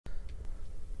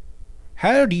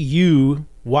how do you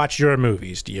watch your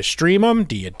movies? Do you stream them?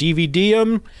 Do you DVD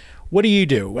them? What do you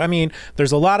do? I mean,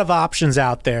 there's a lot of options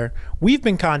out there. We've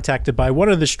been contacted by one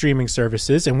of the streaming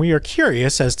services, and we are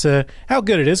curious as to how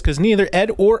good it is because neither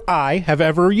Ed or I have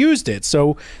ever used it.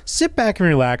 So sit back and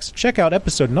relax. Check out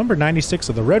episode number 96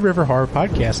 of the Red River Horror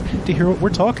Podcast to hear what we're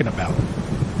talking about.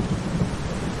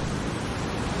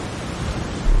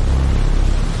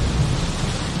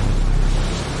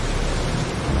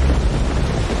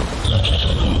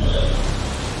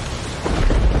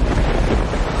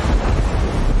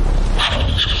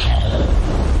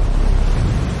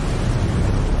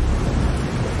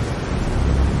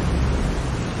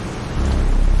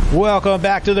 Welcome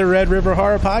back to the Red River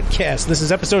Horror Podcast. This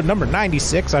is episode number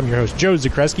 96. I'm your host, Joe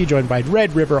Zakrzewski, joined by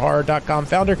RedRiverHorror.com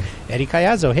founder, Eddie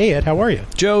Caiazzo. Hey, Ed, how are you?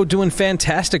 Joe, doing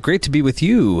fantastic. Great to be with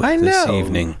you this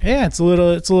evening. Yeah, it's a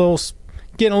little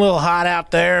getting a little hot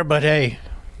out there, but hey,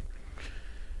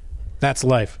 that's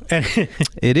life.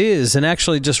 It is. And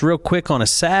actually, just real quick on a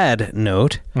sad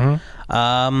note,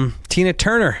 Tina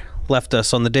Turner left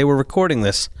us on the day we're recording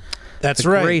this. That's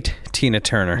right. Great Tina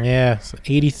Turner. Yeah,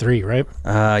 83, right?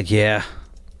 Yeah.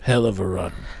 Hell of a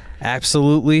run.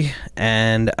 Absolutely.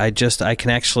 And I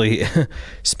can actually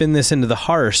spin this into the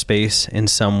horror space in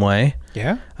some way.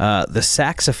 Yeah? The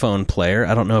saxophone player,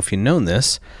 I don't know if you've known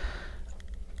this,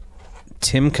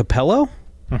 Tim Capello.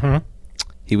 Mm-hmm.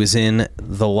 He was in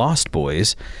The Lost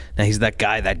Boys. Now, he's that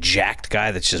guy, that jacked guy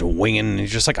that's just winging. And you're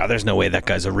just like, oh, there's no way that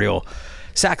guy's a real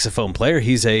saxophone player.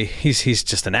 He's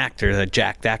just an actor, a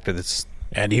jacked actor. He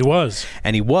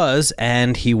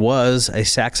was a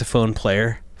saxophone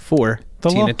player for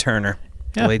Tina Turner.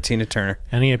 Yeah. Late Tina Turner.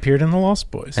 And he appeared in The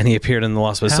Lost Boys. How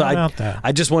about that?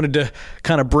 I just wanted to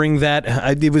kind of bring that.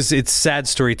 It's a sad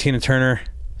story. Tina Turner,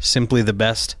 simply the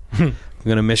best. I'm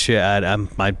gonna miss you.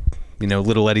 My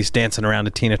little Eddie's dancing around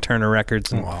to Tina Turner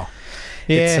records. And wow.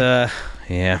 Yeah.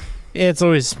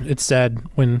 It's sad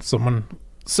when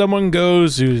someone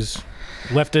goes who's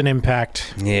left an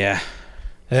impact. Yeah.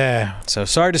 Yeah. So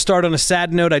sorry to start on a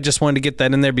sad note. I just wanted to get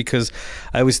that in there because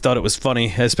I always thought it was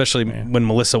funny, especially when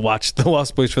Melissa watched The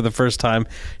Lost Boys for the first time.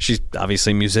 She's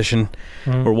obviously a musician.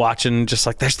 We're watching just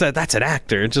like, that's an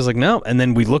actor. It's just like, no. And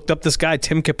then we looked up this guy,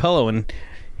 Tim Capello, and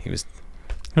he was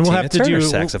and we'll have to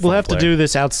do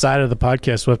this outside of the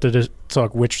podcast. We'll have to just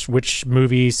talk which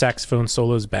movie saxophone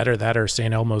solo is better, that or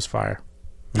St. Elmo's Fire.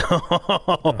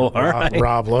 All right.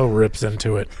 Rob Lowe rips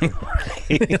into it.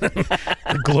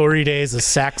 The glory days of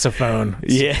saxophone.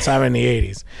 Yeah. Time in the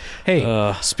 80s.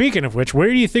 Hey, speaking of which, where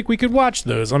do you think we could watch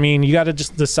those? I mean, you got to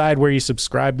just decide where you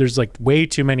subscribe. There's like way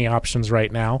too many options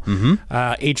right now.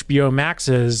 HBO Max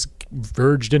has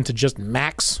verged into just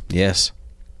Max. Yes.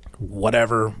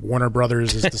 Whatever Warner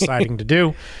Brothers is deciding to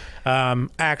do.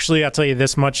 Actually, I'll tell you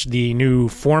this much. The new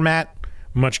format,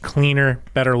 much cleaner,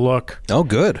 better look. Oh,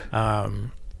 good.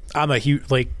 I'm a huge,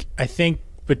 I think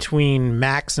between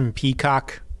Max and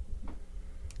Peacock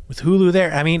with Hulu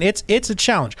there, I mean, it's a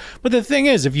challenge. But the thing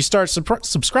is, if you start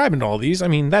subscribing to all these, I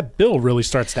mean, that bill really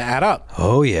starts to add up.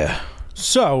 Oh, yeah.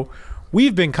 So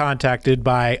we've been contacted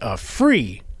by a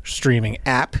free streaming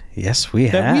app. Yes, we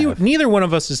have. Neither one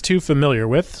of us is too familiar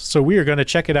with, so we are going to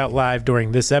check it out live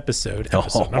during this episode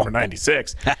number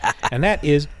 96. And that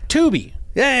is Tubi.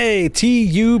 Yay,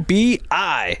 Tubi.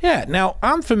 Yeah, now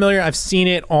I'm familiar. I've seen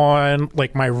it on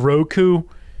my Roku.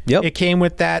 Yep. It came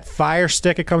with that Fire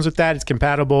Stick. It comes with that. It's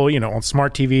compatible, on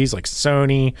smart TVs like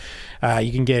Sony.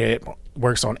 You can get it.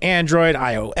 Works on Android,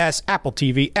 iOS, Apple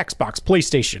TV, Xbox,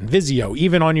 PlayStation, Vizio,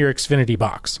 even on your Xfinity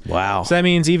box. Wow. So that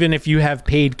means even if you have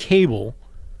paid cable,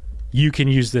 you can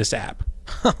use this app.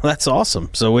 That's awesome.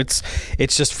 So it's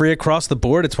just free across the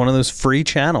board. It's one of those free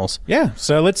channels. Yeah.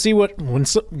 So let's see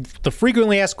the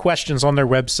frequently asked questions on their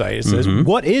website. It says,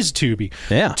 what is Tubi?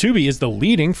 Yeah. Tubi is the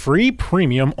leading free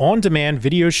premium on-demand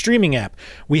video streaming app.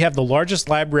 We have the largest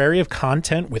library of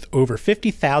content with over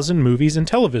 50,000 movies and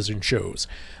television shows,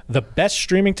 the best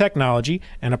streaming technology,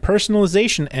 and a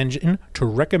personalization engine to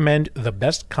recommend the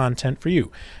best content for you.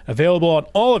 Available on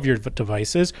all of your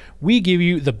devices, we give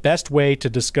you the best way to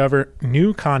discover new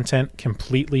content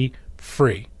completely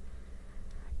free.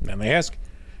 Then they ask,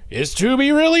 is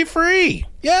Tubi really free?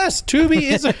 Yes, Tubi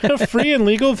is a free and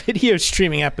legal video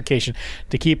streaming application.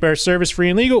 To keep our service free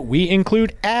and legal, we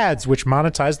include ads, which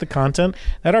monetize the content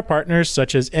that our partners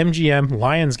such as MGM,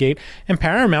 Lionsgate, and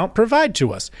Paramount provide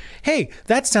to us. Hey,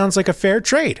 that sounds like a fair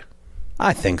trade.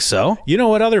 I think so. You know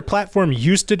what other platform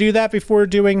used to do that before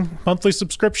doing monthly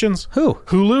subscriptions? Who?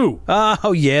 Hulu.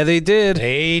 Oh, yeah, they did.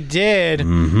 They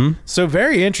did. So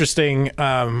very interesting.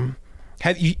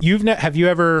 Have you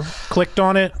ever clicked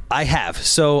on it? I have.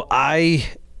 So I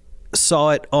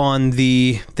saw it on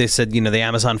they said, the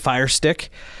Amazon Fire Stick.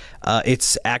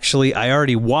 It's actually, I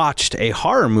already watched a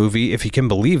horror movie, if you can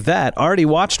believe that. I already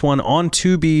watched one on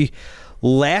Tubi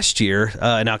last year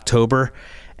in October,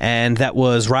 and that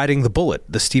was Riding the Bullet,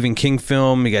 the Stephen King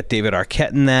film. You got David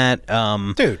Arquette in that.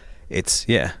 Dude. It's,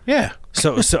 yeah. Yeah.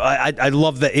 So I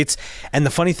love that and the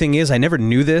funny thing is, I never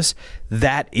knew this,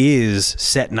 that is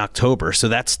set in October. So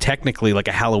that's technically like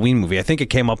a Halloween movie. I think it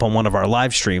came up on one of our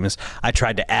live streams. I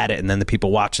tried to add it, and then the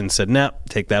people watching said, no,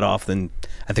 take that off. Then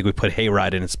I think we put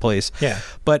Hayride in its place. Yeah.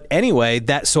 But anyway,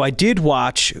 so I did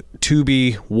watch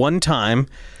Tubi one time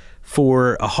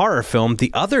for a horror film.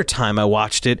 The other time I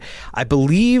watched it, I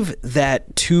believe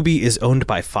that Tubi is owned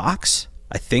by Fox.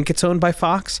 I think it's owned by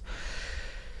Fox.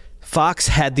 Fox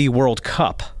had the World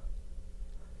Cup,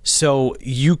 so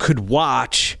you could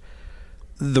watch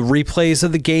the replays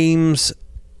of the games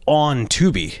on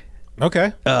Tubi.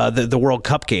 Okay. The World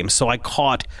Cup games. So I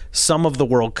caught some of the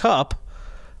World Cup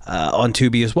on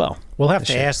Tubi as well. We'll have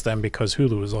to ask them, because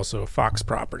Hulu is also a Fox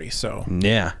property, so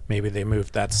yeah, maybe they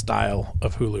moved that style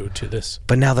of Hulu to this.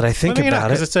 But now that I think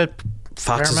about it, it's a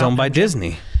Fox is owned by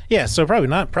Disney. Yeah, so probably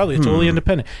not. Probably totally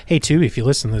independent. Hey, Tubi, if you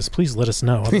listen to this, please let us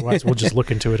know. Otherwise, we'll just look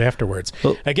into it afterwards.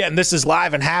 Well, again, this is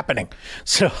live and happening.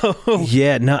 So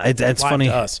yeah, no, it's funny.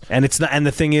 To us. And it's not. And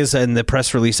the thing is, in the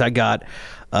press release I got,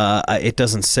 it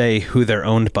doesn't say who they're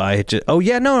owned by.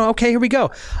 Okay, here we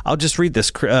go. I'll just read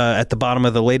this at the bottom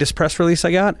of the latest press release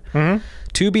I got. Mm-hmm.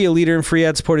 Tubi, a leader in free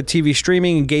ad-supported TV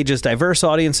streaming, engages diverse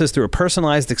audiences through a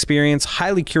personalized experience,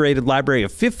 highly curated library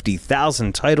of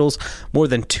 50,000 titles, more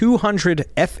than 200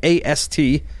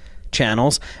 FAST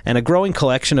channels, and a growing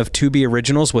collection of Tubi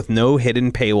originals with no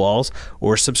hidden paywalls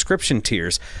or subscription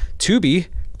tiers.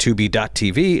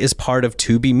 Tubi.tv is part of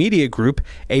Tubi Media Group,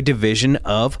 a division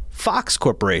of Fox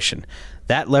Corporation.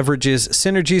 That leverages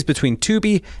synergies between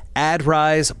Tubi,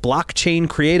 AdRise, Blockchain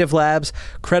Creative Labs,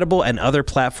 Credible, and other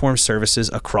platform services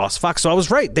across Fox. So I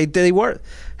was right. They were.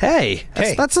 Hey,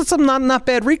 that's some not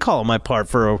bad recall on my part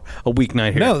for a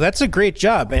weeknight here. No, that's a great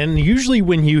job. And usually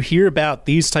when you hear about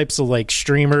these types of like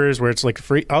streamers where it's like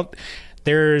free,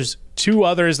 there's two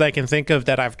others that I can think of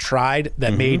that I've tried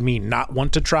that made me not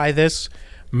want to try this,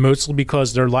 mostly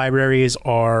because their libraries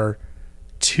are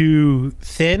too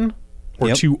thin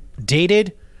or too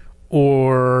dated,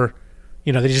 or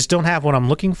they just don't have what I'm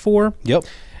looking for. Yep.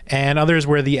 And others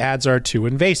where the ads are too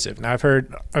invasive. Now I've heard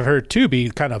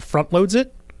Tubi kind of front loads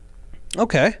it.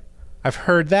 Okay. I've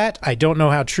heard that. I don't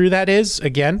know how true that is.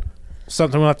 Again,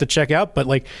 something we'll have to check out. But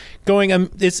like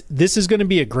this is going to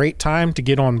be a great time to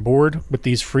get on board with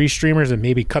these free streamers and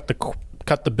maybe cut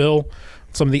the bill on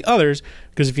some of the others,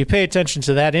 because if you pay attention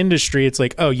to that industry, it's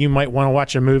like, oh, you might want to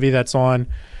watch a movie that's on,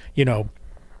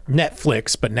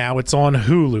 Netflix, but now it's on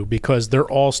Hulu, because they're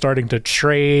all starting to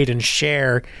trade and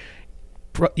share,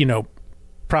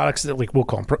 products that we'll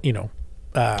call them,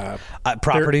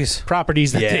 properties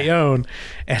that they own,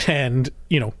 and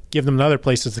give them to other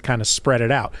places to kind of spread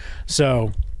it out.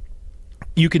 So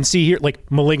you can see here,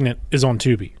 like Malignant is on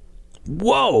Tubi.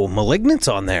 Whoa, Malignant's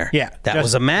on there. Yeah. That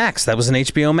was a Max. That was an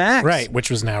HBO Max. Right,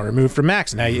 which was now removed from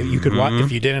Max. Now you could watch,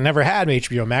 if you never had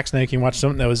HBO Max, now you can watch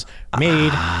something that was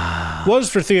made, was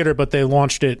for theater, but they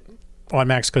launched it on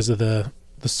Max because of the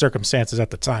circumstances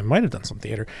at the time. Might have done some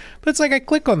theater. But it's like, I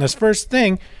click on this first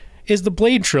thing, is the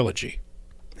Blade trilogy.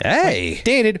 Hey. Like,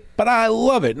 dated, but I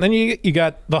love it. And then you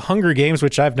got the Hunger Games,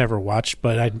 which I've never watched,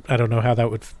 but I don't know how that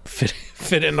would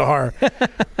fit into horror.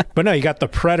 But no, you got the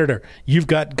Predator. You've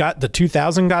got the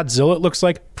 2000 Godzilla, it looks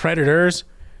like. Predators.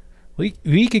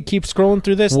 We could keep scrolling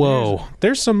through this. Whoa.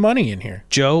 There's some money in here.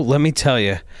 Joe, let me tell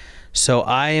you. So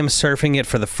I am surfing it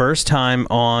for the first time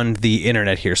on the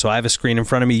internet here. So I have a screen in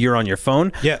front of me. You're on your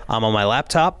phone. Yeah. I'm on my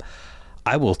laptop.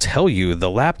 I will tell you,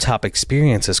 the laptop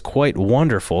experience is quite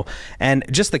wonderful. And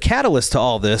just the catalyst to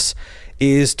all this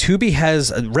is Tubi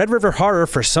has, Red River Horror,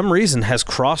 for some reason, has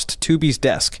crossed Tubi's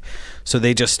desk. So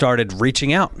they just started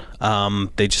reaching out.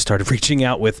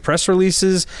 With press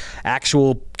releases,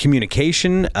 actual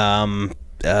communication.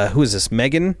 Who is this?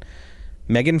 Megan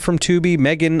from Tubi,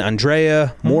 Megan,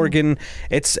 Andrea, Morgan.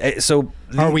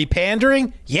 Are we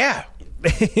pandering? Yeah.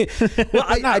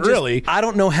 Well, not really. I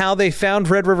don't know how they found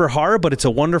Red River Horror, but it's a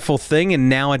wonderful thing. And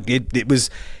now it was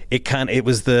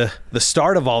the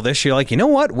start of all this. You're like, you know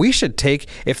what? We should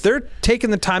if they're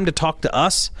taking the time to talk to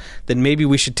us, then maybe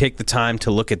we should take the time to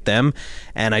look at them.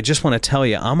 And I just want to tell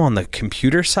you, I'm on the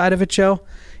computer side of it, Joe.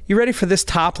 You ready for this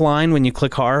top line when you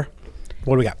click horror?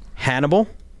 What do we got? Hannibal,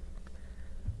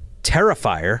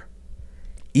 Terrifier,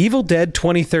 Evil Dead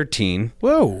 2013,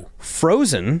 whoa,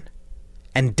 Frozen,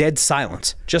 and Dead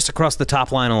Silence, just across the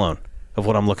top line alone. of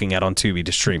what I'm looking at on Tubi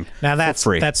to stream. Now that's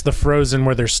for free. that's the Frozen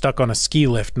where they're stuck on a ski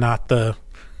lift, not the.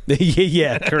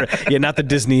 Yeah, correct. Yeah, not the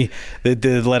Disney,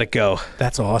 the Let It Go.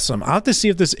 That's awesome. I'll have to see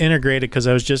if this integrated because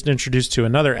I was just introduced to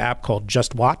another app called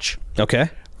Just Watch. Okay.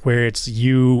 Where it's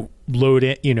you load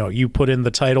it, you put in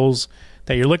the titles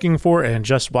that you're looking for, and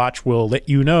Just Watch will let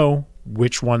you know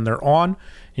which one they're on.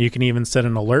 You can even set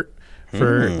an alert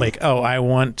for I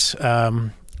want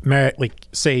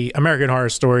say American Horror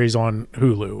Stories on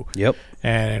Hulu. Yep.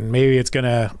 And maybe it's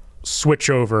gonna switch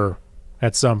over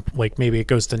at some maybe it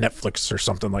goes to Netflix or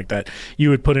something like that. You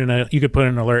could put in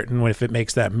an alert, and if it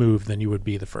makes that move, then you would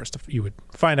be the first. You would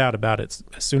find out about it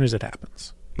as soon as it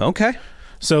happens. Okay.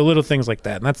 So little things like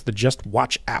that, and that's the Just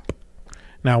Watch app.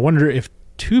 Now I wonder if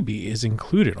Tubi is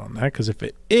included on that, because if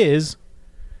it is,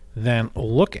 then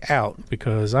look out,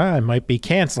 because I might be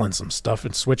canceling some stuff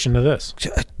and switching to this.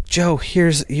 Joe,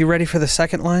 you ready for the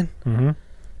second line? Mm-hmm.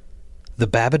 The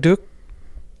Babadook,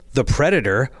 The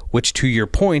Predator, which to your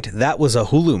point, that was a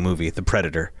Hulu movie, The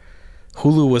Predator.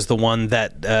 Hulu was the one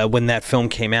that, when that film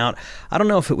came out, I don't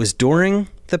know if it was during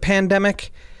the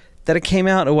pandemic that it came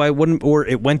out, or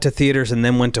it went to theaters and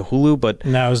then went to Hulu, but...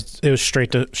 No, it was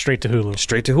straight to Hulu.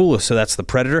 Straight to Hulu, so that's The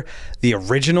Predator, the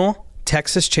original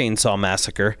Texas Chainsaw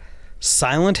Massacre,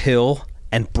 Silent Hill,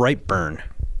 and Brightburn.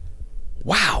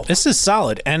 Wow. This is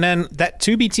solid. And then that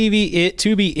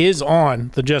Tubi is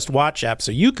on the Just Watch app,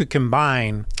 so you could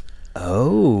combine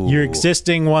your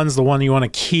existing ones, the one you want to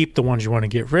keep, the ones you want to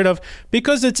get rid of,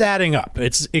 because it's adding up.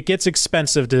 It gets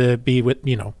expensive to be with,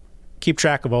 keep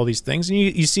track of all these things. And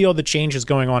you see all the changes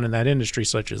going on in that industry,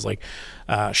 such as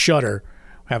Shudder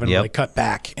having to cut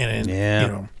back.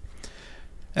 And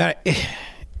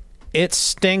it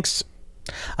stinks.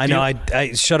 I know.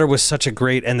 Shudder was such a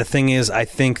great, and the thing is, I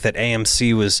think that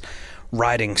AMC was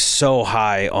riding so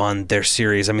high on their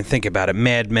series. I mean, think about it.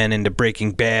 Mad Men into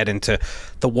Breaking Bad into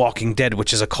The Walking Dead,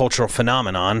 which is a cultural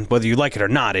phenomenon. Whether you like it or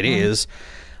not, it is.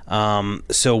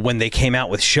 So when they came out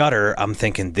with Shudder, I'm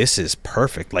thinking this is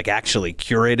perfect. Actually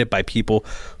curated by people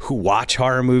who watch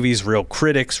horror movies, real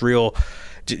critics,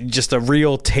 just a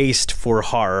real taste for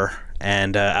horror.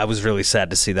 And I was really sad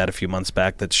to see that a few months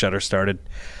back that Shudder started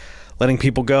letting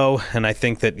people go. And I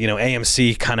think that,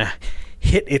 AMC kind of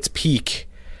hit its peak.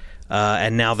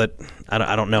 And now that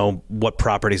I don't know what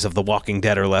properties of The Walking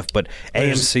Dead are left, but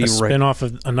There's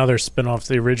AMC another spinoff.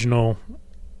 The original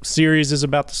series is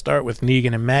about to start with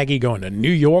Negan and Maggie going to New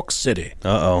York City.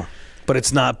 But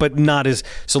it's not as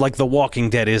so. The Walking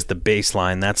Dead is the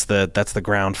baseline. That's the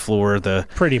ground floor.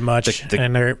 Pretty much.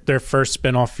 And their first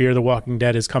spinoff, Fear the Walking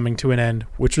Dead, is coming to an end,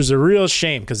 which was a real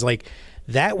shame because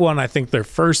that one, I think their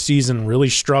first season really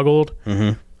struggled.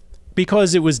 Mm-hmm.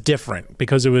 Because it was different.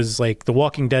 Because it was The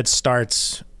Walking Dead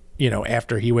starts,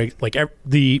 after he wakes, all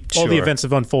the events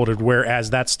have unfolded,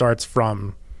 whereas that starts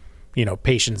from,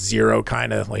 patient zero,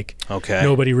 kind of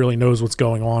nobody really knows what's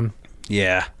going on.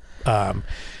 Yeah.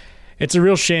 It's a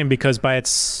real shame because by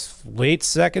its late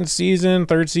third season,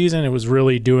 it was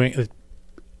really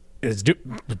it's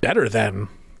better than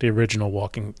the original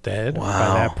Walking Dead by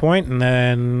that point. And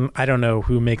then I don't know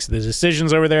who makes the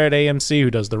decisions over there at AMC, who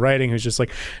does the writing, who's just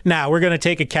we're going to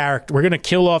take a character, we're going to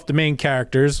kill off the main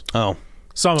characters.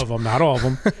 Some of them, not all of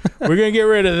them. We're going to get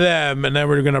rid of them, and then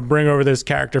we're going to bring over this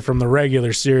character from the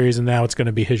regular series, and now it's going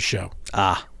to be his show.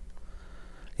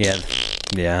 Yeah,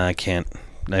 I can't.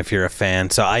 If you're a fan,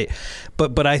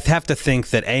 but I have to think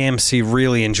that AMC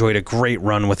really enjoyed a great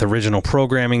run with original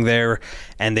programming there,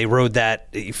 and they rode that.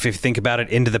 If you think about it,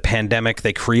 into the pandemic,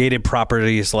 they created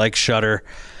properties like Shudder,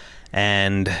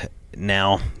 and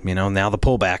now the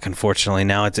pullback. Unfortunately,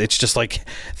 now it's just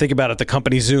think about it. The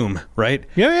company Zoom, right?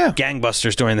 Yeah.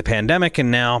 Gangbusters during the pandemic, and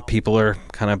now people are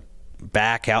kind of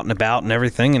back out and about and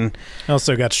everything, and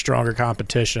also got stronger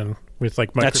competition. With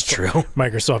Microsoft, that's true.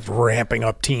 Microsoft ramping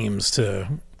up teams to,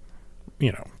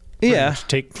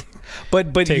 take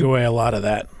away a lot of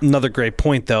that. Another great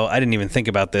point, though. I didn't even think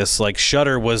about this.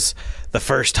 Shudder was the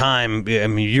first time. I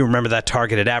mean, you remember that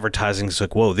targeted advertising? It's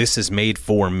whoa, this is made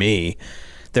for me.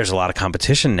 There's a lot of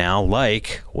competition now.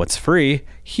 What's free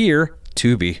here?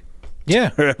 Tubi. Yeah.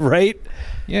 Right.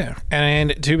 Yeah, and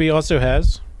Tubi also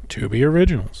has Tubi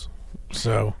Originals.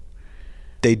 So.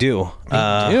 They do.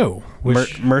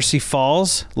 Mercy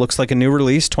Falls looks like a new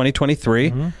release, 2023.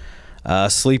 Mm-hmm.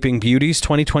 Sleeping Beauties,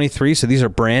 2023. So these are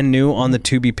brand new on the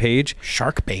Tubi page.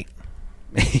 Shark Bait.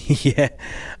 Yeah.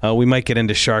 We might get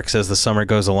into sharks as the summer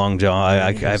goes along, Joe.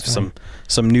 I have some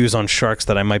news on sharks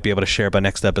that I might be able to share by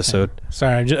next episode. Yeah.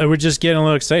 Sorry, we're just getting a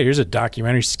little excited. Here's a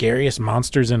documentary, Scariest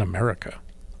Monsters in America.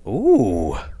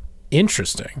 Ooh.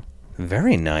 Interesting.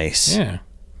 Very nice. Yeah.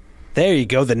 There you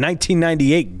go, the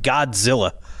 1998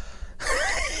 Godzilla.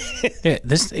 Yeah,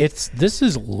 this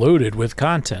is loaded with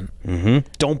content.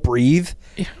 Don't Breathe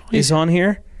is on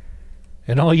here.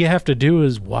 And all you have to do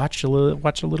is watch a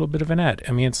little bit of an ad.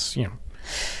 I mean, it's, you know.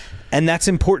 And that's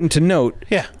important to note.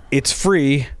 Yeah. It's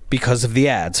free because of the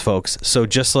ads, folks. So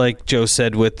just like Joe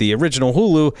said with the original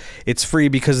Hulu, it's free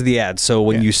because of the ads. So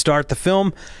when you start the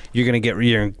film, you're going to get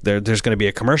there's going to be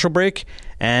a commercial break,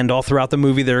 and all throughout the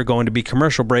movie there are going to be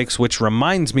commercial breaks, which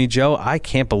reminds me, Joe, I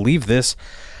can't believe this.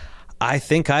 I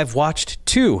think I've watched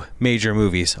 2 major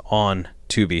movies on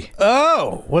Tubi.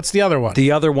 Oh, what's the other one?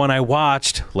 The other one I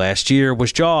watched last year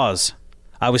was Jaws.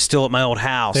 I was still at my old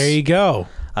house. There you go.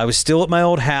 I was still at my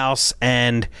old house,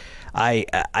 and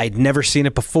I'd never seen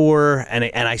it before, and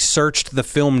I searched the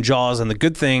film Jaws. And the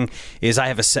good thing is I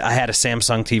had a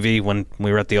Samsung TV when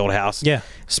we were at the old house. Yeah,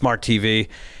 smart TV.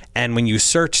 And when you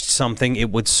searched something, it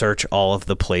would search all of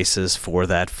the places for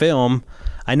that film.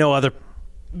 I know other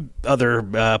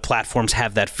platforms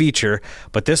have that feature,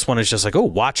 but this one is just like, oh,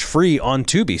 watch free on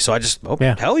Tubi. So I just,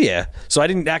 hell yeah. So I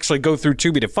didn't actually go through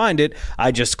Tubi to find it.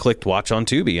 I just clicked watch on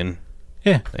Tubi, and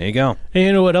there you go. And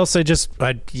you know what else?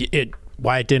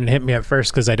 Why it didn't hit me at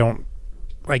first, because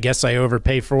I guess I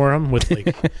overpay for them with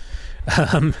like,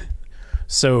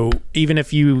 so even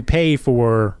if you pay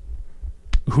for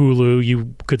Hulu,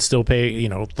 you could still pay, you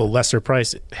know, the lesser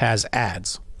price has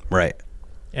ads. Right.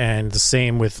 And the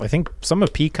same with, I think some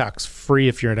of Peacock's free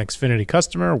if you're an Xfinity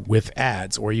customer with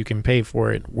ads, or you can pay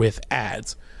for it with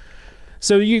ads.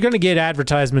 So you're going to get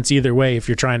advertisements either way. If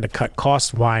you're trying to cut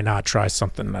costs, why not try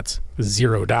something that's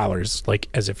 $0, like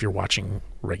as if you're watching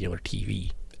regular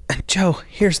TV? Joe,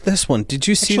 here's this one. Did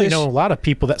you see this? I know a lot of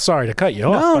people that, sorry to cut you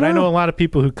off, but I know a lot of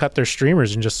people who cut their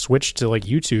streamers and just switch to like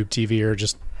YouTube TV or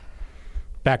just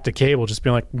back to cable, just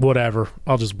being like, whatever,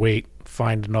 I'll just wait,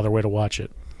 find another way to watch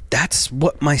it. That's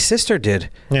what my sister did.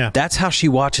 Yeah. That's how she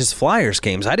watches Flyers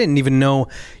games. I didn't even know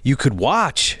you could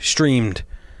watch streamed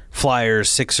Flyers,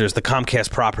 Sixers, the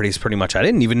Comcast properties pretty much. I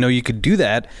didn't even know you could do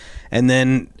that. And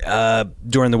then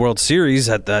during the World Series,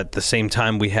 at the same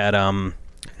time we had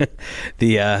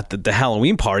the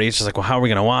Halloween party, it's just like, well, how are we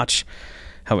going to watch?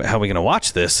 How are we going to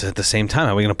watch this at the same time?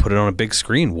 How are we going to put it on a big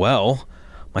screen? Well,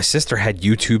 my sister had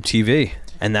YouTube TV.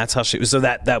 And that's how she, so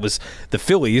that was the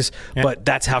Phillies, but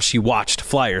that's how she watched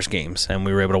Flyers games, and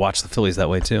we were able to watch the Phillies that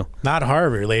way too. Not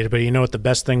Harvard related, but you know what the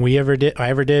best thing I ever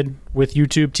did with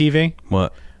YouTube TV?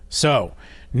 What? So,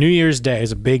 New Year's Day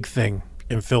is a big thing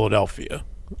in Philadelphia.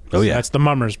 Oh yeah, that's the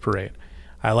Mummers Parade.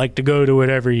 I like to go to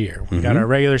it every year. We got our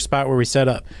regular spot where we set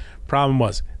up. Problem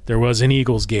was, there was an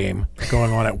Eagles game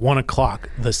going on at 1 o'clock.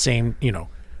 The same, you know,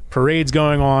 parade's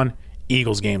going on,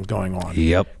 Eagles game's going on.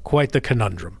 Yep. Quite the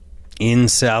conundrum. In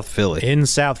South Philly. In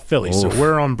South Philly. Oof. So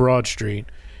we're on Broad Street.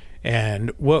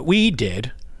 And what we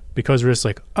did, because we're just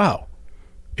like, oh,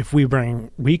 if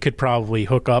we could probably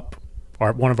hook up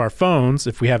one of our phones,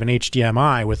 if we have an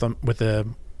HDMI with the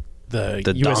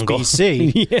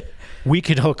USB-C, yeah. We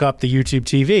could hook up the YouTube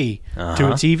TV to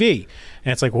a TV.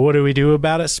 And it's like, well, what do we do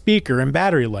about a speaker and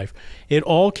battery life? It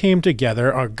all came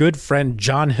together. Our good friend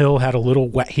John Hill had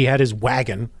he had his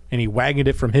wagon, and he wagoned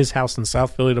it from his house in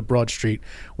South Philly to Broad Street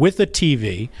with a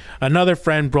TV. Another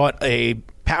friend brought a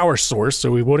power source so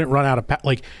we wouldn't run out of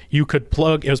like you could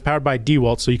plug, it was powered by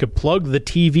DeWalt, so you could plug the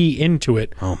TV into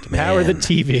it to power the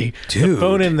TV, the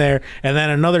phone in there, and then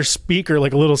another speaker,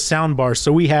 like a little sound bar,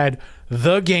 so we had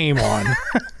the game on.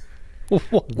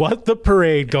 What the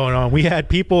parade going on? We had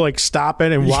people like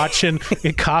stopping and watching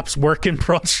cops working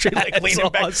Broad Street, like leaning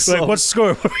back, like, what's the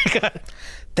score? What we got?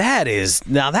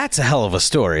 That's a hell of a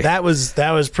story. That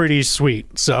was pretty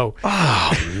sweet. So,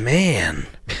 oh man,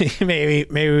 maybe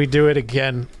we do it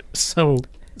again. So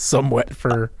somewhat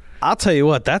for. I'll tell you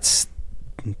what, that's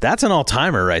an all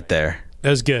timer right there.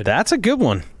 That was good. That's a good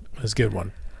one. That was a good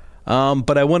one.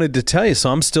 But I wanted to tell you,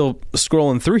 so I'm still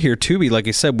scrolling through here. Tubi, like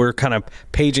I said, we're kind of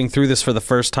paging through this for the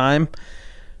first time.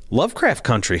 Lovecraft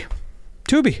Country,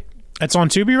 Tubi. It's on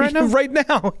Tubi right now? Right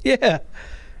now, yeah.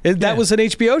 That was an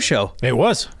HBO show. It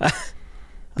was.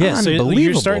 Yeah, so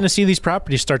you're starting to see these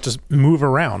properties start to move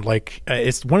around. Like,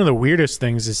 it's one of the weirdest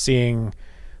things is seeing,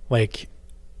 like,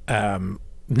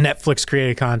 Netflix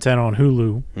created content on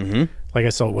Hulu. Mm-hmm. Like I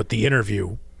saw what The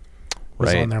Interview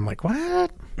was on there. I'm like,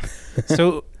 what?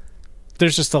 So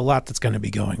there's just a lot that's going to be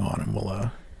going on, and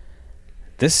we'll.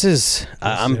 This is.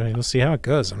 We'll see how it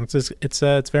goes.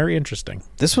 It's very interesting.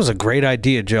 This was a great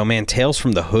idea, Joe. Man, Tales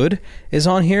from the Hood is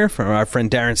on here from our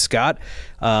friend Darren Scott.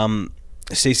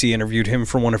 Stacey interviewed him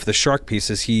for one of the Shark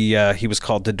pieces. He was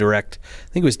called to direct. I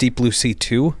think it was Deep Blue Sea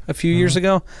 2 a few years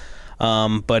ago.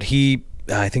 But he,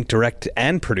 I think, directed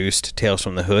and produced Tales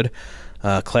from the Hood,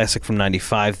 classic from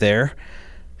 '95. There,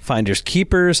 Finders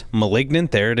Keepers,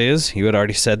 Malignant, there it is. You had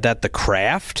already said that. The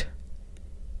Craft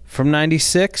from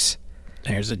 96.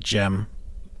 There's a gem.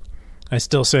 I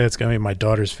still say it's going to be my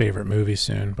daughter's favorite movie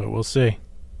soon, but we'll see.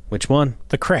 Which one?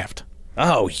 The Craft.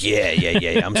 Oh,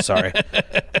 yeah. I'm sorry.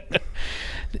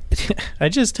 I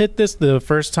just hit this the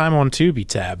first time on Tubi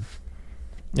tab.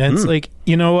 And it's like,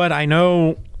 you know what? I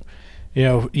know,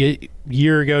 a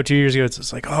year ago, 2 years ago, it's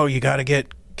just like, oh, you got to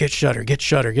get Shudder.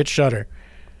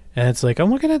 And it's like, I'm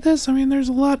looking at this. I mean, there's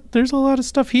a lot of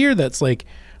stuff here that's like,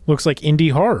 looks like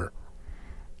indie horror.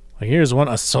 Like, here's one,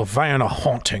 A Savannah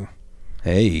Haunting.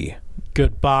 Hey.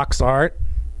 Good box art.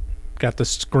 Got the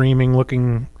screaming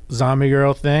looking zombie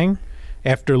girl thing.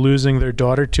 After losing their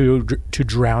daughter to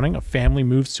drowning, a family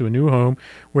moves to a new home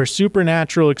where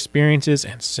supernatural experiences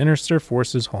and sinister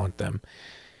forces haunt them.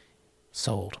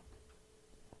 Sold.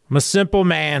 I'm a simple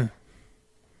man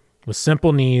with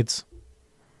simple needs.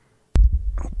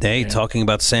 Hey, talking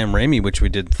about Sam Raimi, which we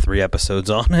did 3 episodes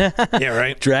on. Yeah,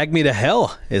 right. Drag Me to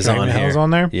Hell is Drag on Me to here. Hell's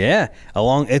on there? Yeah.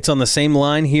 It's on the same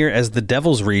line here as The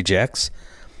Devil's Rejects.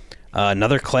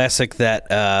 Another classic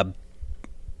that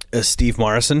Steve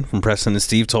Morrison from Preston and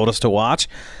Steve told us to watch.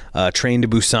 Train to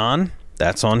Busan,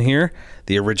 that's on here.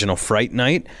 The original Fright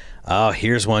Night.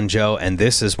 Here's one, Joe, and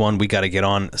this is one we got to get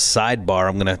on. Sidebar,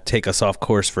 I'm going to take us off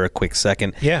course for a quick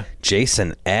second. Yeah.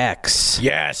 Jason X.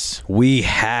 Yes. We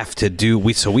have to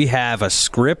do... So we have a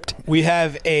script. We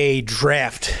have a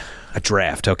draft. A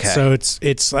draft, okay. So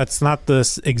that's not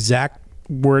the exact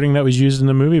wording that was used in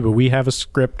the movie, but we have a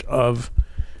script of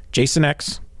Jason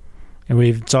X. And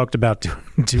we've talked about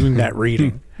doing that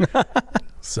reading.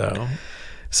 So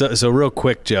real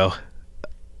quick, Joe.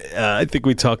 I think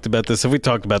we talked about this. If we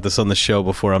talked about this on the show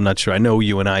before, I'm not sure. I know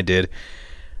you and I did.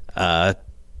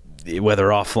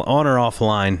 Whether on or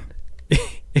offline,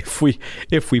 if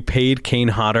we paid Kane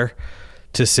Hodder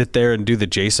to sit there and do the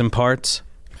Jason parts.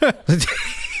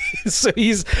 So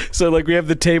we have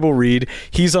the table read.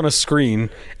 He's on a screen,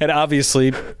 and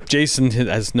obviously Jason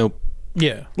has no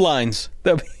lines.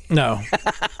 No.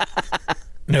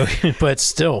 No, but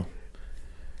still.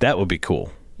 That would be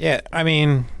cool. Yeah, I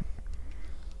mean,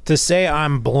 to say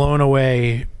I'm blown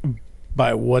away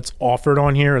by what's offered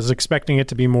on here, I was expecting it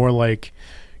to be more like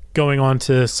going on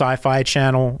to Sci-Fi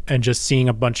Channel and just seeing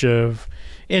a bunch of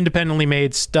independently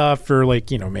made stuff, or like,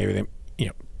 maybe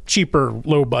cheaper,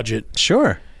 low budget.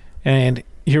 Sure. And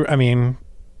here, I mean,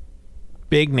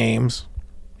 big names.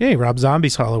 Hey, Rob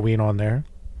Zombie's Halloween on there.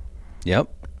 Yep.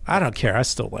 I don't care. I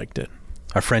still liked it.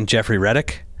 Our friend Jeffrey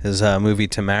Reddick, his movie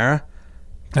Tamara.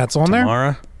 That's on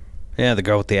Tamara. There? Yeah, the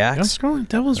girl with the axe. I'm scrolling.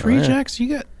 Devil's Rejects. Yeah.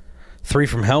 You got 3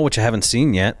 from Hell, which I haven't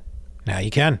seen yet. Now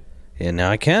you can. Yeah,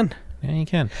 now I can. Yeah, you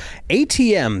can.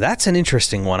 ATM, that's an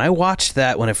interesting one. I watched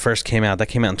that when it first came out. That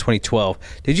came out in 2012.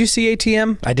 Did you see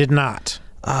ATM? I did not.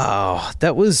 Oh,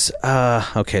 that was...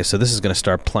 okay, so this is going to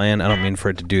start playing. I don't mean for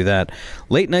it to do that.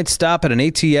 Late night stop at an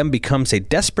ATM becomes a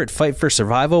desperate fight for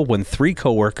survival when 3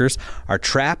 coworkers are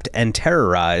trapped and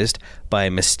terrorized by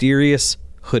a mysterious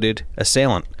hooded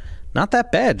assailant. Not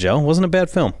that bad, Joe. Wasn't a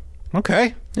bad film.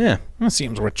 Okay. Yeah. That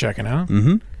seems worth checking out.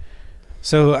 Mm-hmm.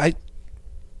 So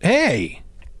hey,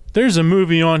 there's a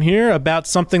movie on here about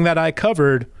something that I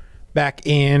covered back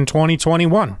in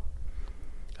 2021.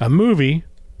 A movie...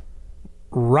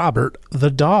 Robert the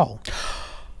Doll.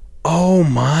 Oh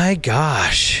my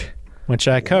gosh. Which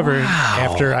I covered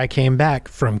after I came back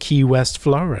from Key West,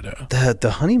 Florida. The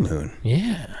honeymoon.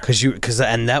 Yeah.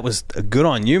 And that was good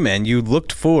on you, man. You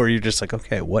looked forward. You're just like,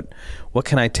 okay, what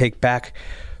can I take back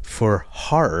for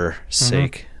horror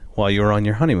sake while you were on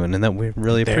your honeymoon? And that we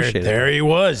really appreciate it. There he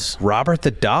was. Robert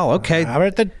the Doll. Okay.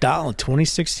 Robert the Doll,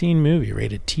 2016 movie,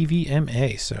 rated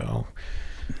TVMA. So...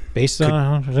 Based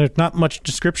on, there's not much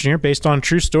description here. Based on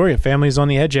true story, a family is on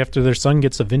the edge after their son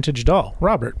gets a vintage doll.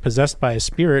 Robert, possessed by a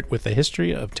spirit with a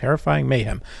history of terrifying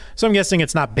mayhem. So I'm guessing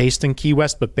it's not based in Key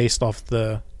West, but based off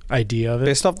the idea of it.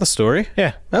 Based off the story?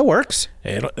 Yeah. That works.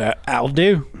 I'll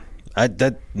do.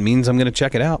 That means I'm going to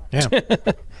check it out. Yeah.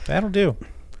 That'll do.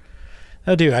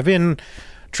 I've been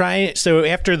trying. So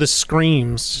after the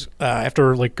Screams,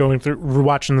 after like going through,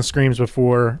 watching the Screams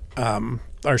before,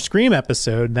 our Scream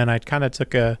episode, then I kind of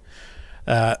took a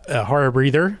horror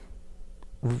breather,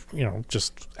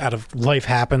 just out of life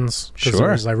happens.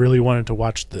 Sure. I really wanted to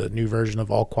watch the new version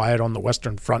of All Quiet on the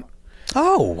Western Front.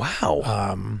 Oh,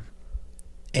 wow.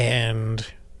 And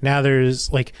now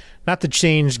there's like, not to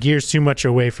change gears too much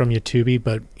away from Tubi,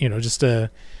 but just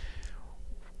the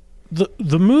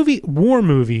movie, war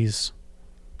movies,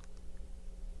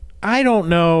 I don't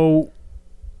know.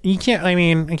 You can't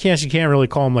really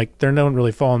call them, like, they don't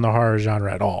really fall in the horror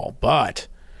genre at all. But,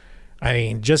 I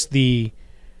mean, just the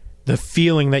the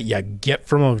feeling that you get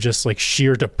from them of just like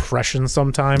sheer depression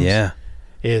sometimes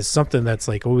is something that's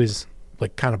like always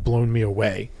like kind of blown me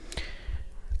away.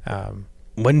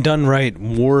 When done right,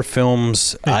 war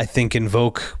films I think can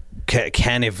invoke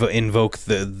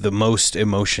the most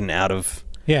emotion out of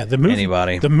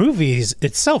anybody. The movies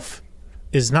itself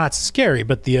is not scary,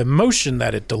 but the emotion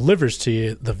that it delivers to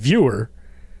you, the viewer,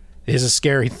 is a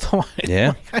scary thought.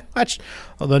 Yeah. Like I watched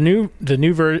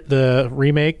the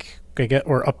remake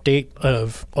or update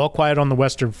of All Quiet on the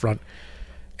Western Front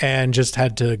and just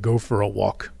had to go for a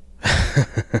walk.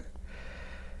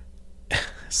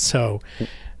 So,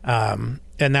 and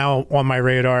now on my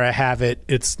radar, I have it.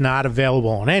 It's not available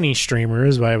on any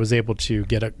streamers, but I was able to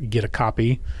get a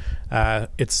copy.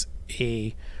 It's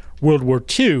a World War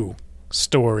II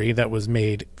story that was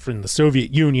made from the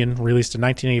Soviet Union, released in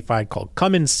 1985, called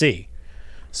Come and See.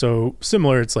 So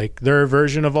similar, it's like their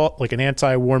version of like an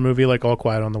anti-war movie, like All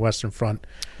Quiet on the Western Front.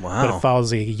 Wow! But it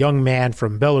follows a young man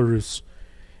from Belarus,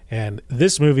 and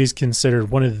this movie is considered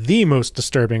one of the most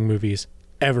disturbing movies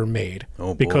ever made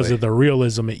because of the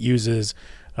realism it uses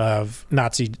of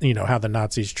Nazi, how the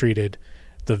Nazis treated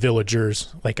the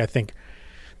villagers. Like I think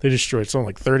they destroyed something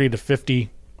like 30 to 50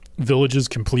 villages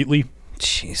completely.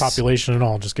 Jeez. Population and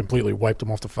all, just completely wiped them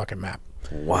off the fucking map.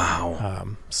 Wow.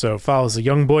 So it follows a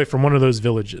young boy from one of those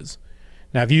villages.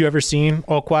 Now, have you ever seen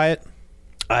All Quiet?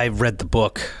 I read the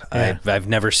book. Yeah. I've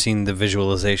never seen the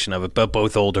visualization of it, but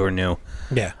both old or new.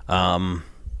 Yeah. I'm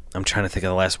trying to think of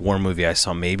the last war movie I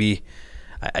saw. Maybe,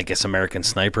 I guess American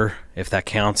Sniper, if that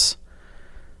counts.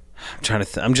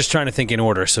 I'm just trying to think in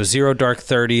order. So Zero Dark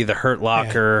 30, The Hurt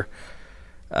Locker. Yeah.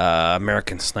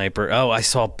 American Sniper. Oh, I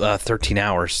saw 13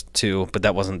 Hours too, but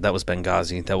that was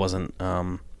Benghazi. That wasn't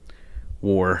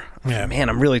war. Yeah. Man,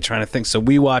 I'm really trying to think. So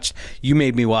you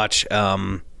made me watch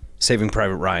Saving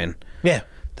Private Ryan. Yeah.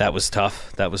 That was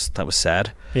tough. That was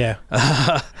sad. Yeah.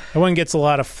 That one gets a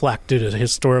lot of flack due to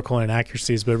historical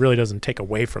inaccuracies, but it really doesn't take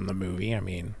away from the movie. I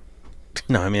mean,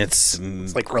 no, I mean it's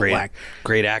like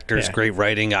great actors, great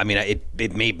writing. I mean,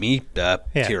 it made me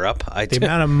tear up. The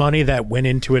amount of money that went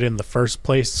into it in the first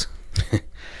place.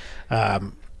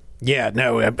 I'm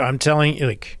telling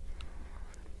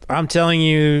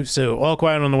you. So, All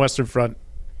Quiet on the Western Front.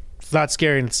 It's not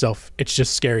scary in itself. It's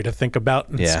just scary to think about.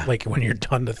 It's like when you're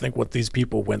done to think what these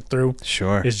people went through.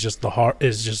 Sure, is just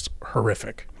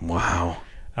horrific. Wow.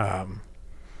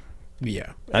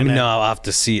 Yeah, I mean, I'll love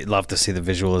to see the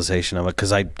visualization of it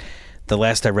because the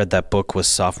last I read that book was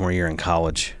sophomore year in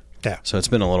college. Yeah, so it's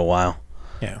been a little while.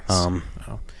 Yeah.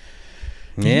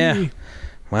 Yeah.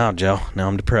 Wow, Joe. Now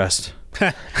I'm depressed.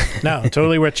 No,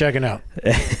 totally worth checking out.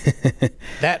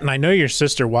 That, and I know your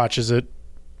sister watches it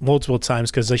multiple times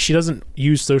because she doesn't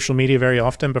use social media very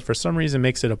often, but for some reason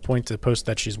makes it a point to post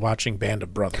that she's watching Band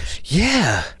of Brothers.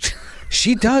 Yeah.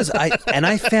 She does.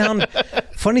 I found,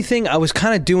 funny thing, I was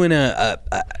kind of doing I'm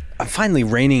finally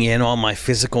reining in all my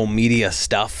physical media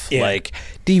stuff, like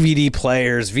DVD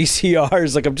players,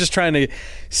 VCRs. Like I'm just trying to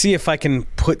see if I can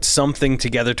put something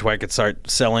together to where I could start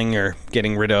selling or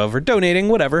getting rid of or donating,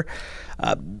 whatever.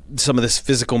 Some of this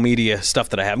physical media stuff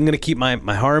that I have. I'm going to keep my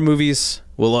horror movies.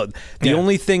 Well, the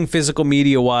only thing physical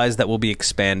media wise that will be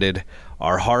expanded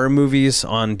are horror movies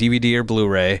on DVD or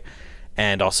Blu-ray.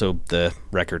 And also the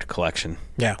record collection.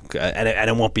 Yeah, and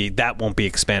it won't be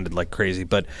expanded like crazy,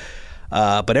 but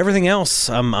everything else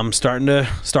I'm starting to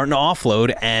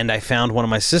offload. And I found one of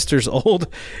my sister's old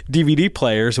DVD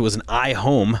players. It was an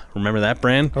iHome. Remember that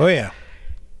brand? Oh yeah.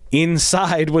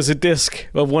 Inside was a disc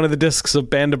of one of the discs of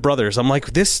Band of Brothers. I'm like,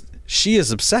 she is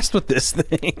obsessed with this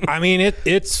thing. I mean,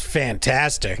 it's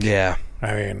fantastic. Yeah.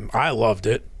 I mean, I loved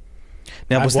it.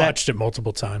 Now, I've watched it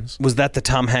multiple times. Was that the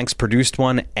Tom Hanks produced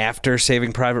one after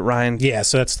Saving Private Ryan? Yeah,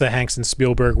 so that's the Hanks and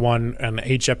Spielberg one, and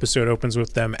each episode opens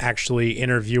with them actually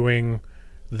interviewing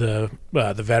the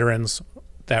veterans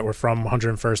that were from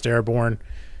 101st Airborne,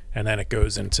 and then it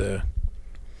goes into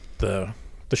the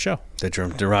show. The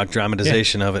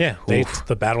dramatization of it. Yeah,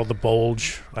 the Battle of the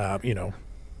Bulge,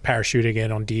 parachuting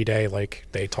in on D-Day, like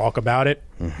they talk about it,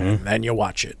 and then you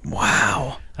watch it.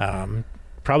 Wow.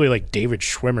 Probably like David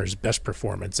Schwimmer's best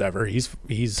performance ever.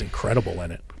 He's incredible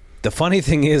in it. The funny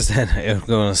thing is that,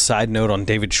 going on a side note on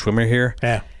David Schwimmer here.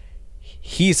 Yeah.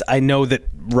 I know that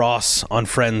Ross on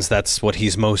Friends, that's what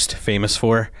he's most famous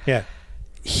for. Yeah.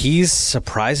 He's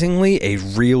surprisingly a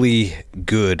really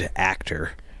good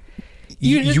actor.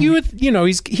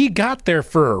 He got there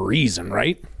for a reason,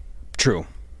 right? True.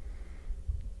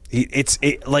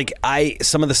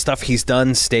 Some of the stuff he's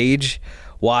done stage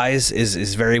wise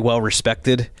is very well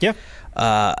respected. Yeah.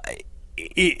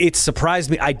 It surprised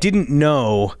me. I didn't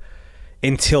know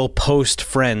until post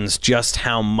Friends just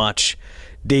how much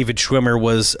David Schwimmer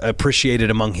was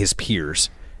appreciated among his peers,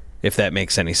 if that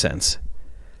makes any sense.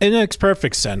 It makes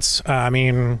perfect sense. I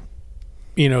mean,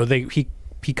 you know, he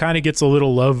kind of gets a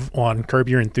little love on Curb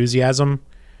Your Enthusiasm.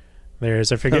 I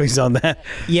forget. Oh, he's on that.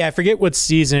 Yeah, I forget what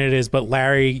season it is, but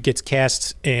Larry gets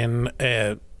cast in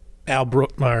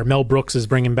Mel Brooks is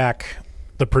bringing back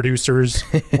the producers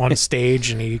on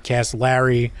stage, and he casts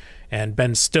Larry and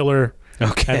Ben Stiller.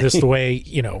 Okay. And just the way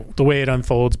it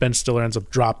unfolds, Ben Stiller ends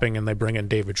up dropping, and they bring in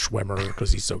David Schwimmer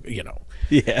because he's so,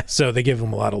 Yeah. So they give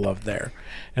him a lot of love there.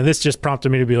 And this just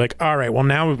prompted me to be like, all right, well,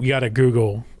 now we got to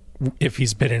Google if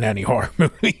he's been in any horror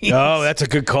movies. Oh, that's a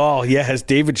good call. Yeah, has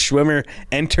David Schwimmer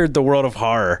entered the world of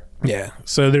horror? Yeah.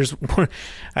 So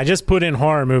I just put in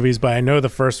horror movies, but I know the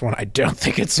first one, I don't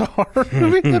think it's a horror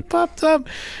movie that popped up.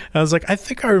 I was like, I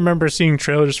think I remember seeing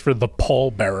trailers for The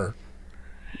Pallbearer.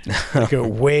 I go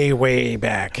way, way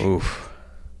back. Oof.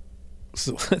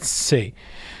 So let's see.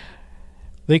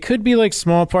 They could be like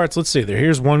small parts. Let's see.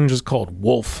 Here's one just called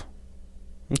Wolf.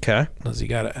 Okay. Does he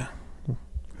got a...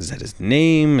 Is that his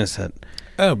name? Is that...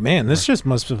 Oh, man. This just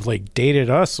must have, like, dated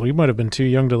us. We might have been too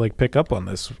young to, like, pick up on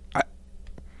this.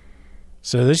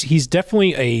 He's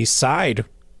definitely a side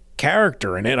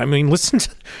character in it. I mean,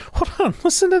 hold on.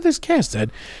 Listen to this cast,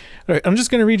 Ed. All right, I'm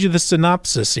just going to read you the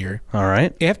synopsis here. All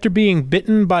right. After being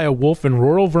bitten by a wolf in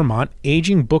rural Vermont,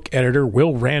 aging book editor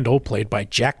Will Randall, played by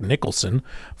Jack Nicholson,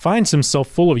 finds himself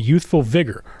full of youthful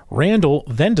vigor. Randall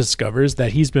then discovers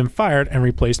that he's been fired and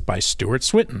replaced by Stuart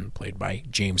Swinton, played by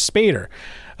James Spader,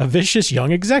 a vicious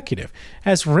young executive.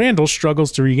 As Randall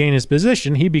struggles to regain his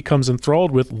position, he becomes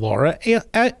enthralled with Laura,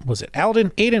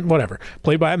 Aiden, whatever,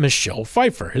 played by Michelle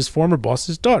Pfeiffer, his former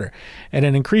boss's daughter, and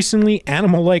an increasingly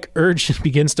animal-like urge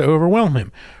begins to overwhelm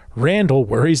him. Randall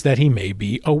worries that he may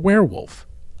be a werewolf.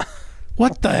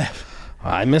 What the?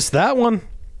 I missed that one.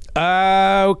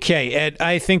 Okay, Ed,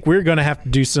 I think we're gonna have to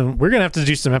do some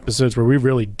episodes where we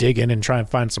really dig in and try and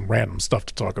find some random stuff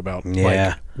to talk about. Yeah.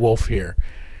 Like Wolf here.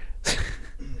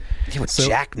 Yeah, with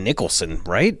Jack Nicholson,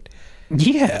 right?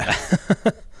 Yeah.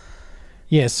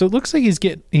 Yeah, so it looks like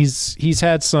he's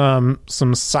had some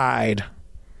side.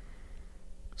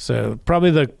 So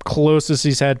probably the closest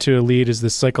he's had to a lead is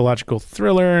this psychological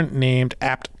thriller named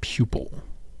Apt Pupil.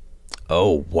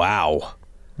 Oh, wow.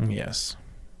 Yes.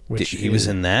 He was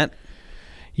in that?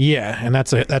 Yeah, and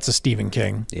that's a Stephen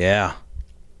King. Yeah.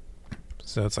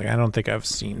 So it's like, I don't think I've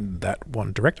seen that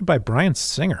one. Directed by Bryan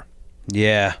Singer.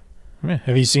 Yeah. Yeah.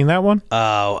 Have you seen that one?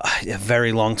 Oh, a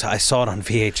very long time. I saw it on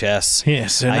VHS. Yeah,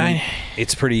 so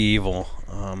it's pretty evil.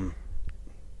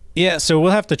 Yeah, so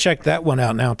we'll have to check that one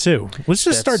out now, too. Let's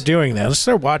just start doing that. Let's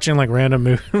start watching, like, random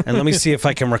movies. And let me see if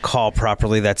I can recall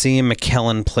properly. That's Ian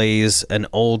McKellen plays an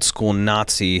old-school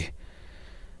Nazi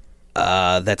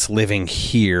that's living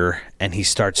here, and he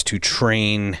starts to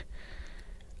train...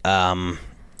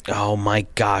 oh, my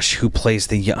gosh, who plays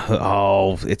the...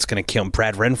 Oh, it's going to kill him.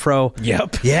 Brad Renfro?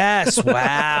 Yep. Yes,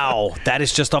 wow. That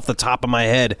is just off the top of my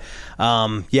head.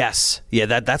 Yes. Yeah,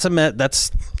 that's a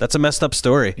messed up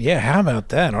story. Yeah, how about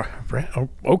that?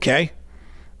 Okay.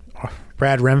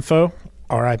 Brad Renfro,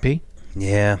 R.I.P.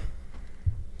 Yeah.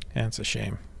 That's a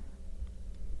shame.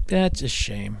 That's a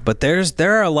shame. But there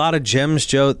are a lot of gems,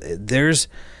 Joe. They're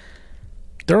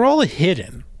all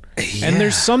hidden. Yeah. And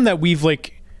there's some that we've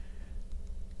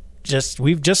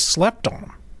just slept on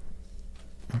them.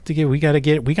 We gotta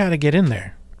get in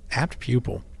there. Apt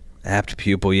Pupil.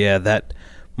 Yeah, that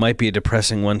might be a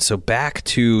depressing one. So back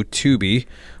to Tubi,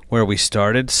 where we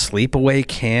started. Sleepaway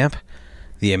Camp,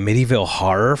 the Amityville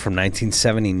Horror from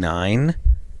 1979.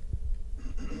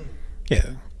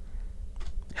 Yeah.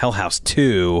 Hell House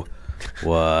 2.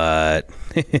 What?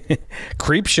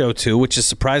 Creepshow 2, which is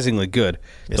surprisingly good.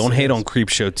 Yes, don't hate on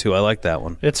Creepshow 2. I like that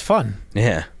one. It's fun.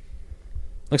 Yeah.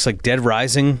 Looks like Dead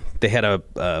Rising. They had a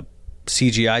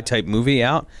CGI type movie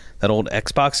out. That old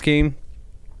Xbox game.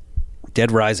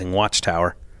 Dead Rising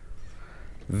Watchtower.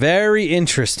 Very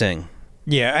interesting.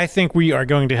 Yeah, I think we are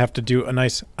going to have to do a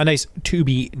nice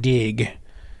Tubi dig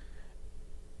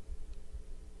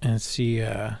and see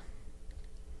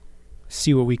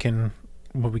what we can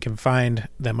find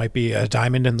that might be a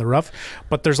diamond in the rough.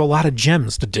 But there's a lot of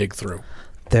gems to dig through.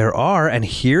 There are, and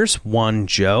here's one,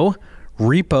 Joe.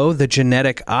 Repo, the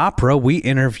Genetic Opera. We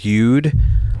interviewed...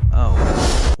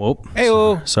 Oh. Whoop.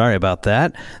 Hey-o. Sorry about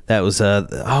that. That was...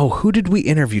 who did we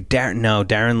interview?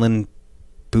 Darren Lynn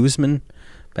Bousman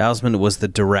was the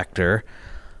director.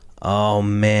 Oh,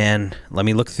 man. Let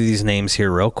me look through these names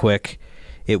here real quick.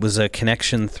 It was a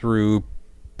connection through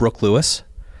Brooke Lewis.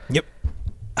 Yep.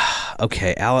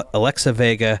 Okay, Alexa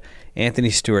Vega,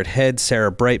 Anthony Stewart Head,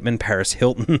 Sarah Brightman, Paris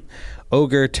Hilton,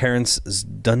 Ogre, Terrence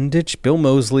Dundich, Bill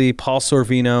Moseley, Paul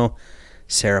Sorvino,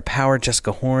 Sarah Power,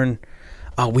 Jessica Horn.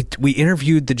 We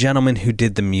interviewed the gentleman who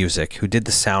did the music, who did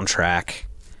the soundtrack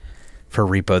for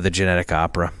Repo, the Genetic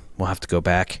Opera. We'll have to go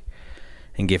back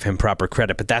and give him proper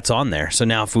credit, but that's on there. So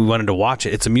now if we wanted to watch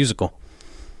it, it's a musical.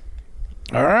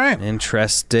 All right.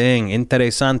 Interesting.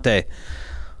 Interesante.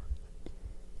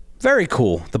 Very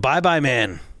cool. The Bye Bye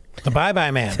Man. The Bye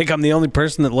Bye Man. I think I'm the only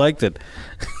person that liked it.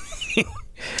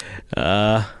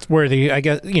 It's worthy, I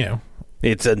guess, you know.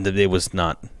 It was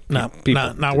not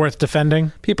not worth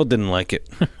defending. People didn't like it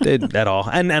at all,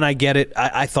 and I get it.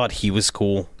 I thought he was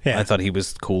cool. Yeah. I thought he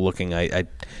was cool looking. I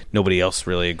nobody else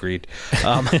really agreed.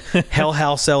 Hell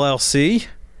House LLC,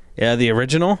 yeah, the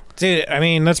original. Dude, I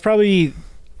mean, that's probably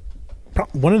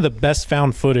one of the best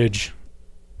found footage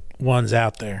ones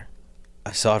out there.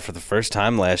 I saw it for the first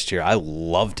time last year. I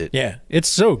loved it. Yeah, it's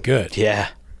so good. Yeah,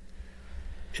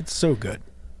 it's so good.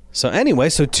 So anyway,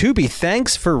 so Tubi,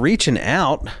 thanks for reaching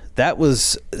out. That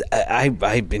was,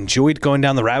 I enjoyed going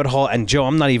down the rabbit hole. And Joe,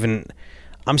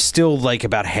 I'm still like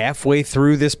about halfway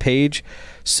through this page.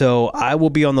 So I will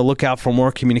be on the lookout for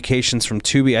more communications from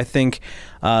Tubi. I think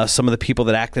some of the people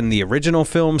that act in the original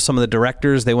film, some of the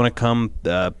directors, they want to come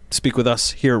speak with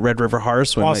us here at Red River Horror.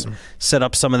 So we might set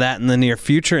up some of that in the near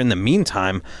future. In the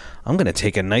meantime, I'm going to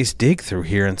take a nice dig through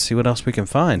here and see what else we can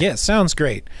find. Yeah, sounds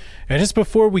great. And just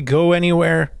before we go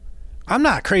anywhere, I'm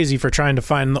not crazy for trying to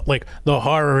find like the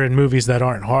horror in movies that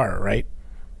aren't horror, right?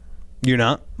 You're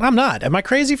not? I'm not. Am I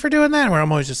crazy for doing that? Where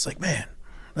I'm always just like, man.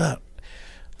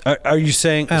 Are you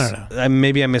saying? I don't know.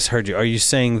 Maybe I misheard you. Are you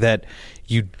saying that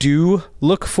you do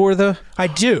look for the? I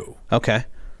do. Okay.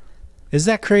 Is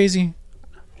that crazy?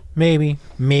 Maybe.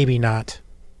 Maybe not.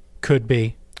 Could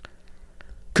be.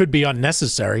 Could be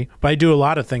unnecessary. But I do a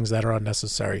lot of things that are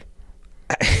unnecessary.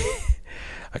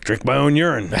 I drink my own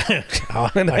urine. The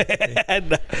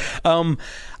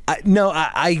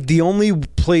only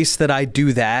place that I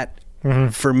do that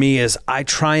for me is I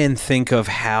try and think of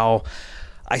how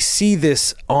I see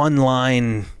this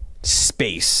online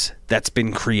space that's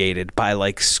been created by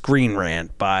like Screen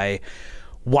Rant, by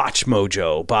Watch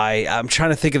Mojo, I'm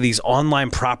trying to think of these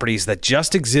online properties that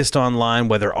just exist online,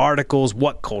 whether articles,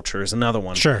 What Culture is another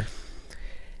one. Sure.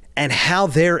 And how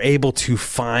they're able to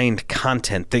find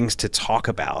content, things to talk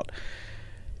about.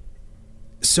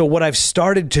 So what I've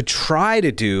started to try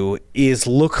to do is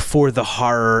look for the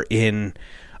horror in,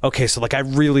 okay, so like I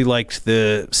really liked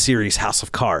the series House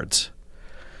of Cards.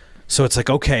 So it's like,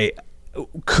 okay,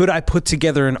 could I put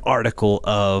together an article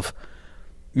of,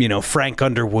 you know, Frank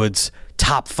Underwood's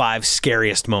top 5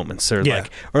 scariest moments, or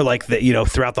like the, you know,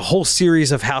 throughout the whole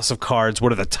series of House of Cards,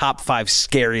 what are the top 5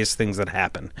 scariest things that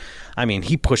happen? I mean,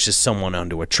 he pushes someone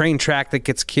onto a train track that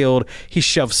gets killed. He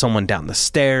shoves someone down the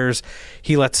stairs.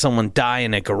 He lets someone die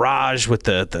in a garage with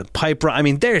the pipe. I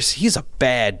mean, he's a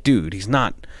bad dude. He's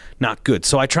not good.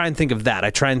 So I try and think of that. I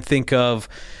try and think of,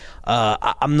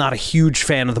 I'm not a huge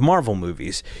fan of the Marvel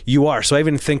movies. You are. So I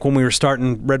even think when we were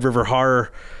starting Red River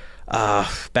Horror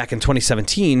back in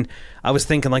 2017, I was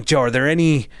thinking like, Joe, are there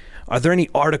any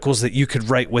articles that you could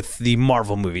write with the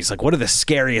Marvel movies? Like, what are the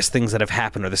scariest things that have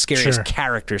happened, or the scariest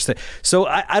characters? So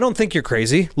I don't think you're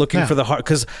crazy looking for the heart,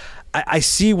 because I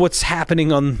see what's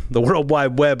happening on the World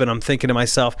Wide Web, and I'm thinking to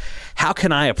myself, how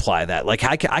can I apply that? Like,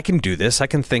 I can do this. I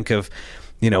can think of,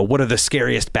 you know, what are the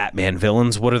scariest Batman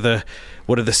villains? What are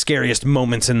the scariest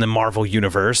moments in the Marvel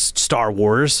universe? Star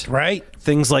Wars, right?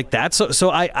 Things like that.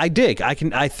 So I dig. I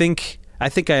think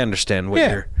I understand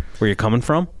where you're coming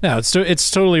from. No,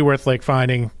 it's totally worth like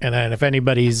finding. And then if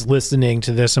anybody's listening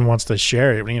to this and wants to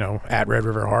share it, you know, at Red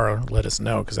River Horror, let us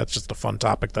know, because that's just a fun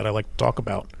topic that I like to talk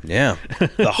about. Yeah,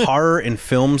 the horror in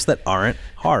films that aren't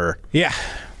horror. Yeah,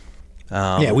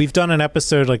 yeah, we've done an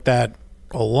episode like that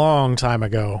a long time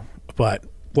ago, but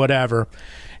whatever.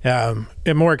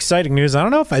 In more exciting news, I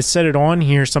don't know if I said it on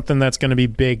here, something that's going to be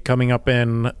big coming up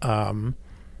in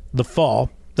the fall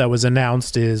that was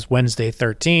announced is Wednesday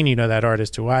 13. You know, that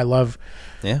artist who I love,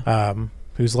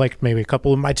 who's liked maybe a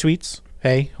couple of my tweets.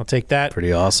 Hey, I'll take that.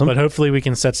 Pretty awesome. But hopefully we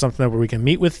can set something up where we can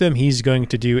meet with him. He's going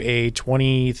to do a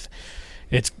 20th.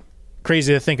 It's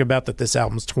crazy to think about that this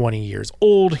album's 20 years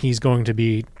old. He's going to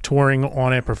be touring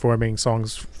on it, performing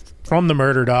songs from the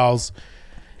Murder Dolls.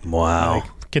 Wow.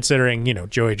 Considering, you know,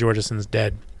 Joey Jordison's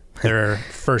dead. Their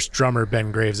first drummer,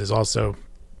 Ben Graves, has also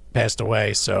passed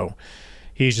away. So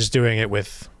he's just doing it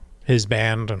with his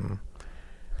band, and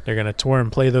they're going to tour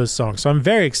and play those songs. So I'm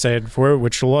very excited for it,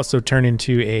 which will also turn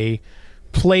into a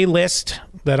playlist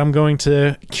that I'm going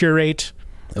to curate.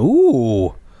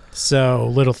 Ooh. So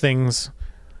little things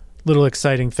little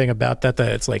exciting thing about that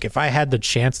it's like if I had the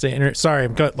chance to sorry,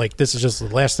 this is just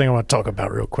the last thing I want to talk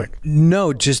about real quick.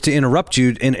 No, just to interrupt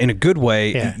you in a good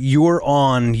way, you're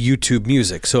on YouTube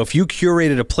Music. So if you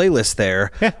curated a playlist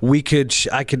there, we could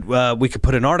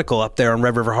put an article up there on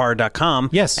redriverhorror.com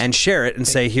and share it and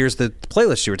say, here's the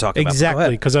playlist you were talking about. Exactly,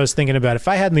 because I was thinking about if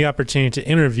I had the opportunity to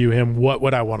interview him, what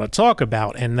would I want to talk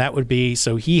about? And that would be,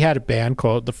 so he had a band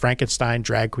called the Frankenstein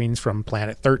Drag Queens from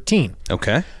Planet 13.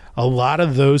 Okay. A lot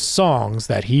of those songs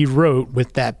that he wrote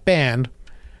with that band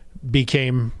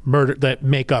became that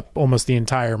make up almost the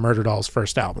entire Murder Dolls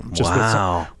first album. Just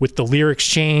with the lyrics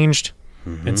changed.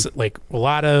 It's like a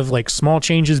lot of like small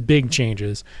changes, big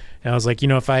changes. And I was like,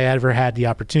 if I ever had the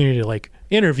opportunity to like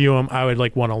interview him, I would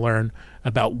like want to learn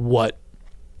about what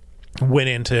went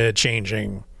into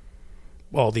changing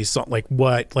all these songs, like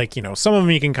what, like, some of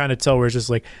them you can kind of tell where it's just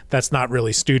like, that's not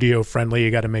really studio friendly. You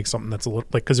got to make something that's a little,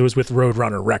 like, because it was with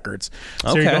Roadrunner Records.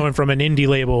 So you're going from an indie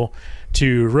label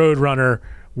to Roadrunner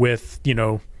with,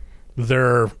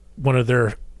 one of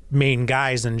their main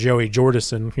guys and Joey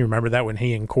Jordison. You remember that when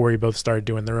he and Corey both started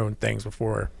doing their own things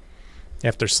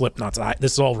after Slipknot's,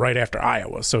 this is all right after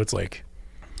Iowa. So it's like,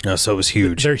 so it was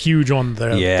huge. They're huge on the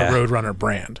Roadrunner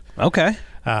brand. Okay.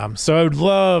 So I would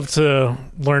love to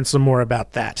learn some more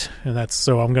about that, and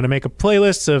so I'm going to make a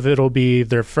playlist of it'll be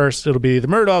the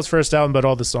Murder Dolls' first album, but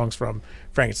all the songs from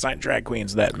Frankenstein Drag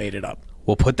Queens that made it up.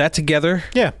 We'll put that together.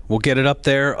 Yeah. We'll get it up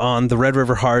there on the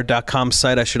redriverhorror.com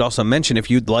site. I should also mention,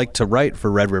 if you'd like to write for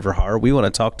Red River Horror, we want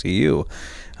to talk to you.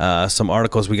 Some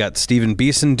articles. We got Stephen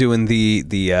Beeson doing the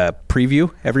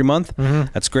preview every month.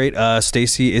 That's great.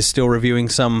 Stacy is still reviewing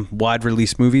some wide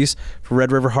release movies for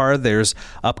Red River Horror. There's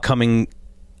upcoming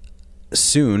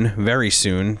soon, very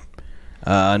soon,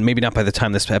 maybe not by the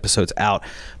time this episode's out,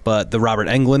 but the Robert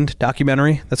Englund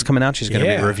documentary that's coming out. She's going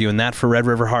to be reviewing that for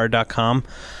redriverhorror.com.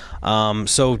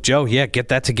 So Joe, get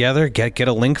that together, get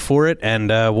a link for it, and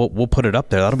we'll put it up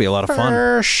there. That'll be a lot of fun.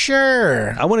 For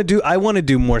sure. I want to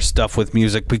do more stuff with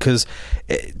music, because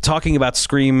talking about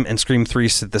Scream and Scream 3,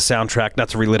 the soundtrack, not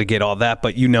to relitigate all that,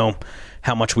 but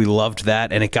how much we loved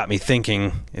that, and it got me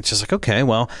thinking. It's just like, okay,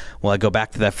 well, will I go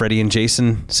back to that Freddie and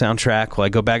Jason soundtrack? Will I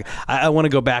go back? I want to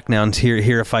go back now and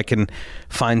hear if I can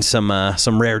find some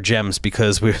rare gems,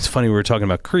 because it's funny, we were talking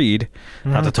about Creed,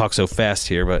 not to talk so fast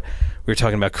here, but we were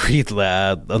talking about Creed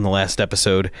on the last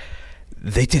episode.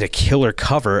 They did a killer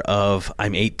cover of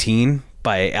I'm 18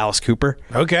 by Alice Cooper.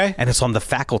 Okay. And it's on the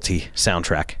Faculty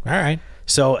soundtrack. All right.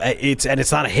 So it's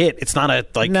not a hit. It's not a,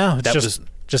 like, no, it's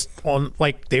just on,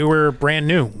 like, they were brand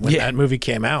new when that movie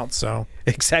came out. So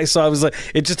exactly. So I was like,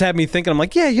 it just had me thinking. I'm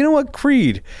like, yeah, you know what,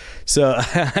 Creed. So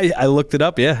I looked it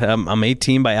up. Yeah, I'm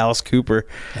 18 by Alice Cooper,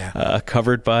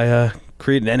 covered by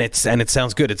Creed, and it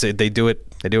sounds good. They do it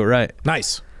right.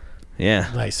 Nice.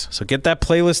 Yeah. Nice. So get that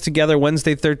playlist together,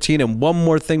 Wednesday 13. And one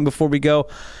more thing before we go.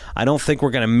 I don't think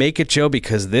we're going to make it, Joe,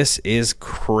 because this is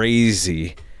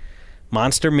crazy.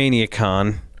 Monster Mania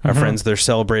Con. Our friends, they're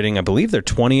celebrating, I believe, their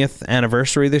 20th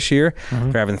anniversary this year.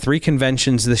 They're having 3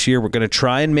 conventions this year. We're going to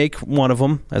try and make one of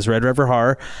them as Red River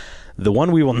Horror. The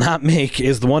one we will not make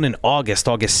is the one in August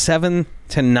 7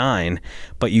 to 9.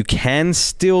 But you can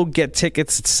still get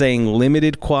tickets. It's saying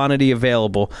limited quantity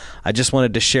available. I just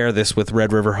wanted to share this with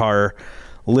Red River Horror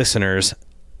listeners.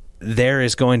 There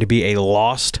is going to be a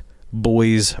Lost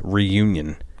Boys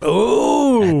reunion.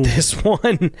 Oh, at this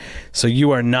one. So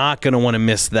you are not going to want to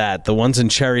miss that. The ones in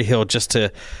Cherry Hill, just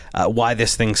to why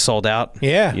this thing sold out.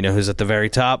 Yeah. You know who's at the very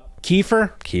top?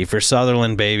 Kiefer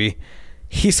Sutherland, baby.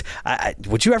 He's.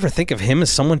 Would you ever think of him as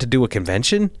someone to do a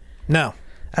convention? No.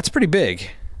 That's pretty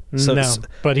big. So no,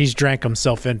 but he's drank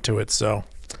himself into it, so.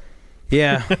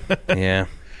 Yeah. Yeah.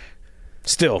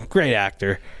 Still, great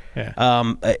actor. Yeah.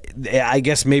 I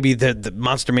guess maybe the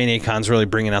Monster Mania Con's really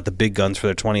bringing out the big guns for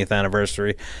their 20th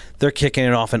anniversary. They're kicking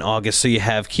it off in August. So you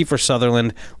have Kiefer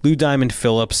Sutherland, Lou Diamond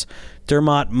Phillips,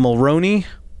 Dermot Mulroney,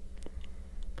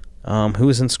 who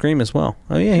was in Scream as well.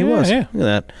 Oh, yeah, he was. Yeah. Look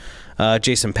at that.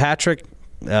 Jason Patrick,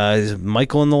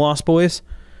 Michael in the Lost Boys,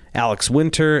 Alex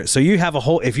Winter. So you have a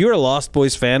whole... If you're a Lost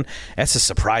Boys fan, that's just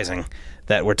surprising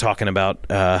that we're talking about...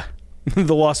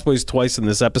 the Lost Boys twice in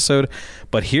this episode.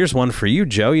 But here's one for you,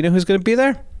 Joe. You know who's going to be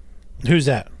there? Who's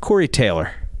that? Corey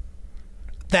Taylor.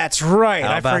 That's right.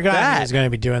 How about I forgot that? he was going to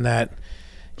be doing that.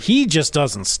 He just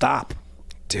doesn't stop.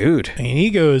 Dude. I mean, he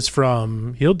goes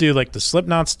from... He'll do like the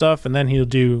Slipknot stuff, and then he'll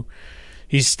do...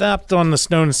 He stopped on the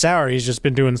Stone Sour. He's just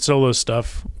been doing solo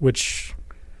stuff, which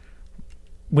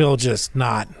we'll just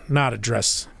not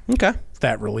address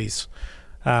that release.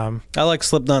 I like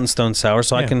Slipknot and Stone Sour,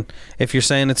 so I can, if you're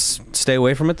saying it's stay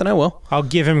away from it, then I will. I'll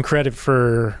give him credit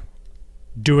for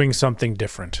doing something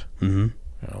different.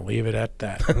 Mm-hmm. I'll leave it at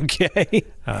that. Okay.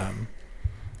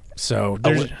 So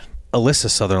there's Alyssa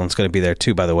Sutherland's going to be there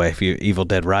too, by the way, if you Evil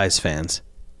Dead Rise fans.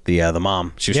 The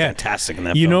mom. She was fantastic in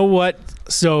that film. You know what?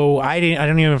 So I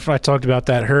don't even know if I talked about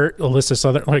that. Alyssa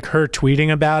Sutherland, like her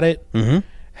tweeting about it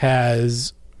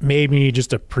has made me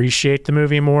just appreciate the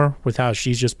movie more with how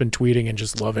she's just been tweeting and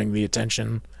just loving the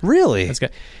attention. Really? That's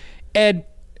good. Ed,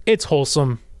 it's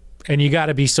wholesome, and you got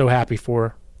to be so happy for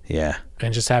her. Yeah.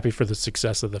 And just happy for the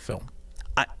success of the film.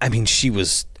 I mean, she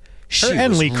was... Her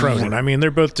and Lee Cronin. I mean,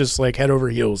 they're both just like head over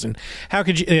heels. And how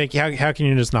could you? Like, how can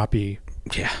you just not be?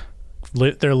 Yeah.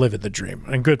 They're living the dream,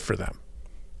 and good for them.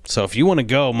 So if you want to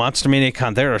go, Monster Mania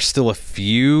Con, there are still a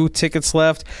few tickets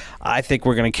left. I think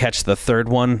we're going to catch the third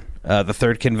one, the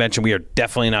third convention. We are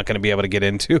definitely not going to be able to get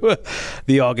into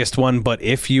the August one. But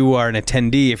if you are an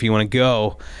attendee, if you want to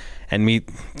go and meet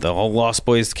the whole Lost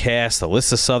Boys cast,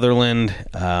 Alyssa Sutherland,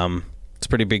 it's a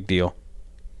pretty big deal.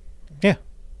 Yeah.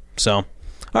 So...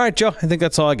 All right, Joe, I think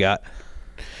that's all I got.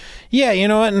 Yeah, you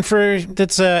know what? And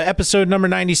that's episode number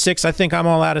 96. I think I'm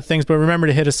all out of things, but remember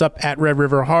to hit us up at Red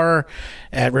River Horror,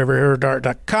 at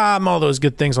redriverhorror.com, all those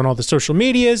good things on all the social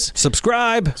medias.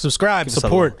 Subscribe,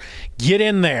 support, get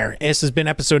in there. This has been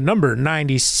episode number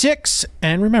 96.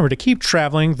 And remember to keep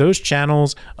traveling those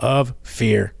channels of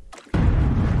fear.